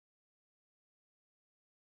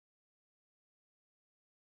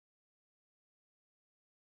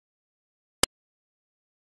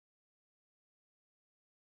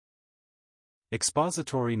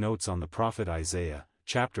Expository notes on the prophet Isaiah,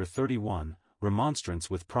 chapter 31, Remonstrance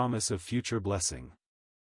with promise of future blessing.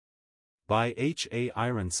 By H. A.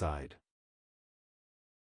 Ironside.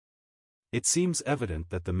 It seems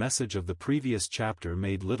evident that the message of the previous chapter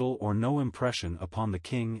made little or no impression upon the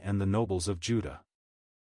king and the nobles of Judah.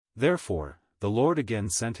 Therefore, the Lord again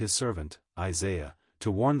sent his servant, Isaiah, to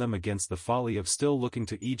warn them against the folly of still looking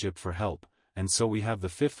to Egypt for help, and so we have the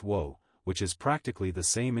fifth woe, which is practically the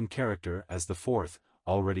same in character as the fourth,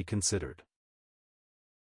 already considered.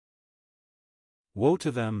 Woe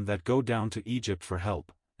to them that go down to Egypt for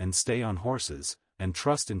help, and stay on horses, and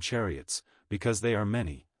trust in chariots, because they are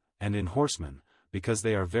many, and in horsemen, because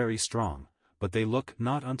they are very strong, but they look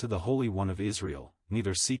not unto the Holy One of Israel,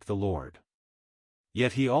 neither seek the Lord.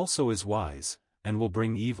 Yet he also is wise, and will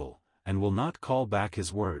bring evil, and will not call back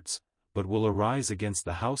his words, but will arise against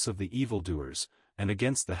the house of the evildoers, and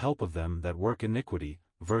against the help of them that work iniquity.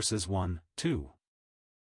 Verses 1, 2.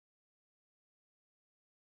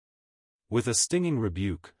 With a stinging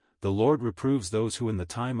rebuke, the Lord reproves those who in the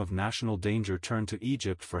time of national danger turn to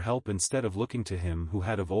Egypt for help instead of looking to him who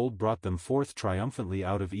had of old brought them forth triumphantly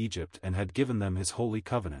out of Egypt and had given them his holy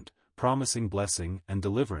covenant, promising blessing and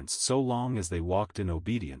deliverance so long as they walked in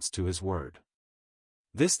obedience to his word.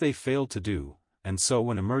 This they failed to do, and so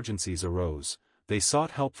when emergencies arose, they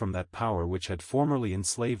sought help from that power which had formerly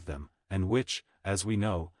enslaved them, and which, as we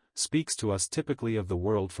know, speaks to us typically of the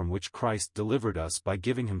world from which Christ delivered us by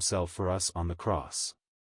giving himself for us on the cross.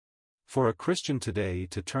 For a Christian today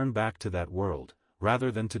to turn back to that world,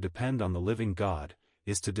 rather than to depend on the living God,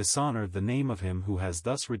 is to dishonor the name of him who has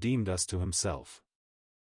thus redeemed us to himself.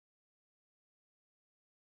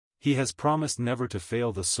 He has promised never to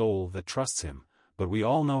fail the soul that trusts him, but we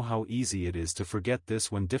all know how easy it is to forget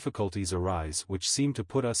this when difficulties arise which seem to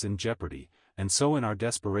put us in jeopardy, and so in our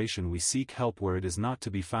desperation we seek help where it is not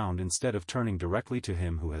to be found instead of turning directly to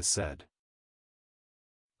him who has said,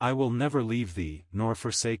 "I will never leave thee, nor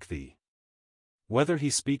forsake thee." Whether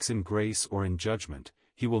he speaks in grace or in judgment,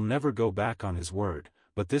 he will never go back on his word,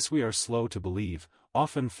 but this we are slow to believe,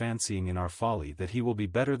 often fancying in our folly that he will be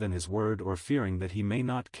better than his word or fearing that he may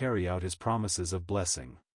not carry out his promises of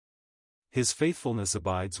blessing. His faithfulness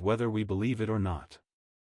abides whether we believe it or not.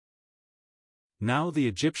 Now the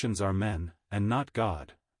Egyptians are men, and not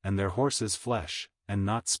God, and their horses flesh, and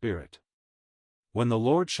not spirit. When the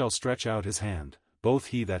Lord shall stretch out his hand, both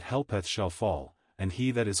he that helpeth shall fall, and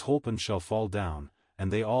he that is holpen shall fall down, and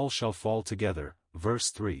they all shall fall together.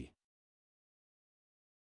 Verse 3.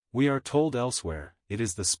 We are told elsewhere, it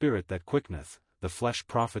is the Spirit that quickeneth, the flesh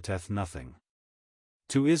profiteth nothing.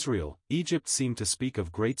 To Israel, Egypt seemed to speak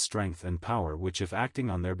of great strength and power which if acting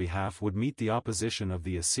on their behalf would meet the opposition of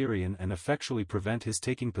the Assyrian and effectually prevent his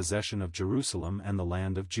taking possession of Jerusalem and the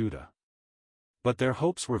land of Judah. But their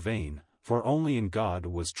hopes were vain, for only in God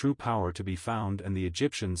was true power to be found, and the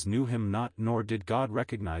Egyptians knew him not, nor did God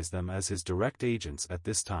recognize them as his direct agents at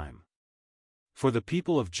this time. For the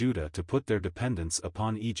people of Judah to put their dependence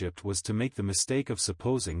upon Egypt was to make the mistake of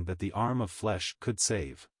supposing that the arm of flesh could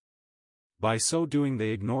save. By so doing they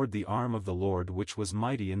ignored the arm of the Lord which was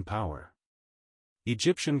mighty in power.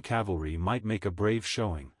 Egyptian cavalry might make a brave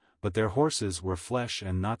showing, but their horses were flesh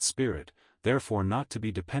and not spirit, therefore not to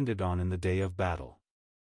be depended on in the day of battle.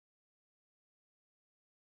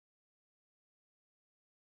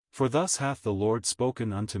 For thus hath the Lord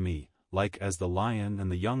spoken unto me, like as the lion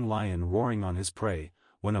and the young lion roaring on his prey,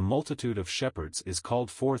 when a multitude of shepherds is called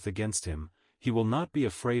forth against him, he will not be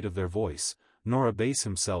afraid of their voice, nor abase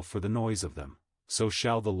himself for the noise of them. So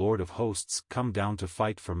shall the Lord of hosts come down to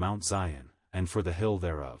fight for Mount Zion, and for the hill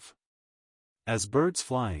thereof. As birds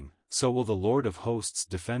flying, so will the Lord of hosts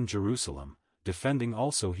defend Jerusalem, defending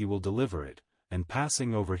also he will deliver it, and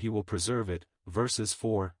passing over he will preserve it. Verses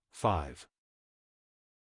 4, 5.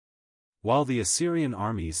 While the Assyrian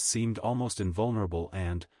armies seemed almost invulnerable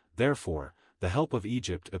and, therefore, the help of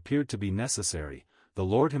Egypt appeared to be necessary, the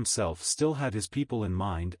Lord himself still had his people in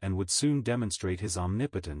mind and would soon demonstrate his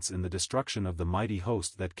omnipotence in the destruction of the mighty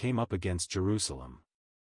host that came up against Jerusalem.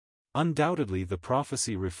 Undoubtedly the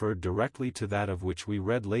prophecy referred directly to that of which we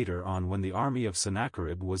read later on when the army of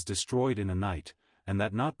Sennacherib was destroyed in a night, and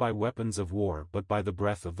that not by weapons of war but by the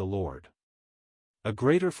breath of the Lord. A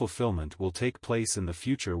greater fulfillment will take place in the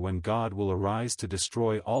future when God will arise to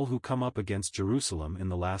destroy all who come up against Jerusalem in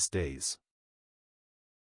the last days.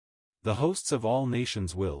 The hosts of all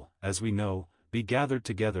nations will, as we know, be gathered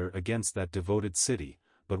together against that devoted city,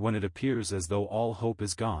 but when it appears as though all hope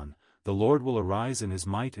is gone, the Lord will arise in his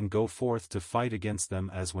might and go forth to fight against them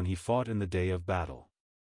as when he fought in the day of battle.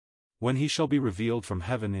 When he shall be revealed from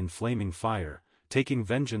heaven in flaming fire, taking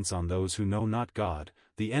vengeance on those who know not God,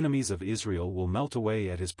 the enemies of Israel will melt away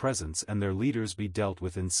at his presence and their leaders be dealt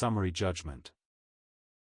with in summary judgment.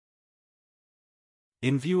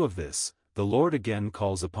 In view of this, the Lord again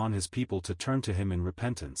calls upon his people to turn to him in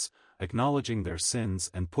repentance, acknowledging their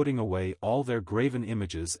sins and putting away all their graven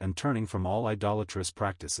images and turning from all idolatrous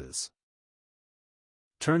practices.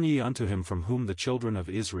 Turn ye unto him from whom the children of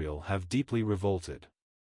Israel have deeply revolted.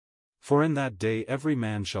 For in that day every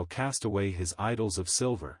man shall cast away his idols of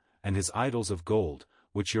silver, and his idols of gold,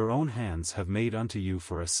 which your own hands have made unto you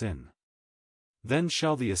for a sin. Then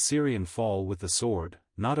shall the Assyrian fall with the sword,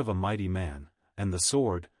 not of a mighty man, and the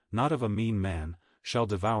sword, not of a mean man, shall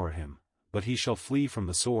devour him, but he shall flee from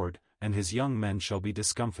the sword, and his young men shall be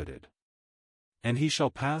discomfited. And he shall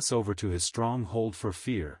pass over to his stronghold for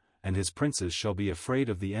fear, and his princes shall be afraid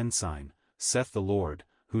of the ensign, saith the Lord,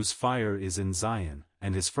 whose fire is in Zion,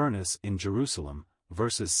 and his furnace in Jerusalem.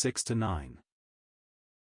 Verses 6-9.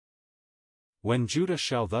 When Judah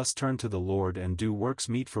shall thus turn to the Lord and do works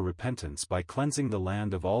meet for repentance by cleansing the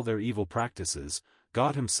land of all their evil practices,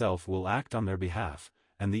 God himself will act on their behalf,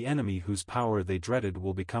 and the enemy whose power they dreaded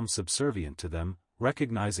will become subservient to them,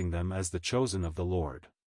 recognizing them as the chosen of the Lord.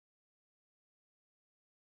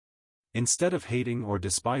 Instead of hating or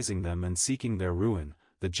despising them and seeking their ruin,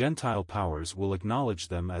 the Gentile powers will acknowledge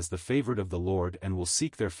them as the favored of the Lord and will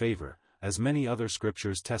seek their favor, as many other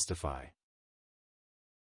scriptures testify.